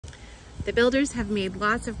The builders have made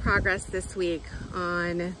lots of progress this week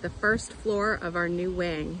on the first floor of our new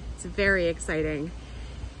wing. It's very exciting.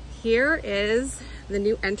 Here is the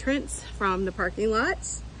new entrance from the parking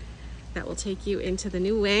lot that will take you into the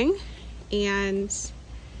new wing. And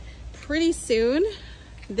pretty soon,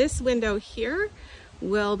 this window here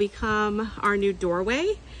will become our new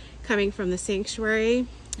doorway coming from the sanctuary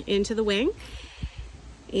into the wing.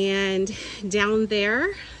 And down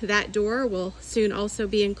there, that door will soon also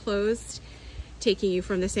be enclosed, taking you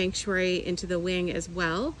from the sanctuary into the wing as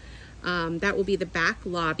well. That will be the back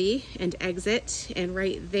lobby and exit. And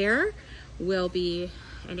right there will be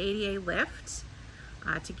an ADA lift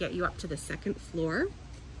to get you up to the second floor.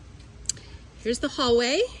 Here's the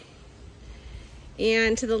hallway.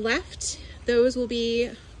 And to the left, those will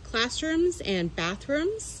be classrooms and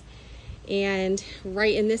bathrooms. And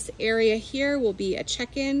right in this area here will be a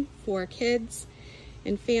check-in for kids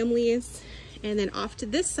and families. And then off to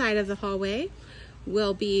this side of the hallway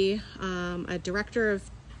will be a director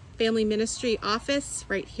of family ministry office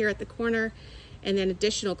right here at the corner, and then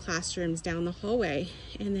additional classrooms down the hallway.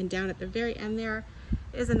 And then down at the very end there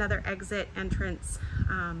is another exit entrance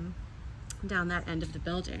down that end of the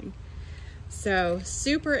building. So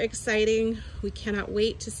super exciting. We cannot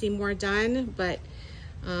wait to see more done, but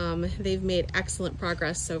they've made excellent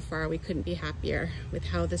progress so far. We couldn't be happier with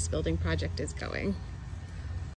how this building project is going.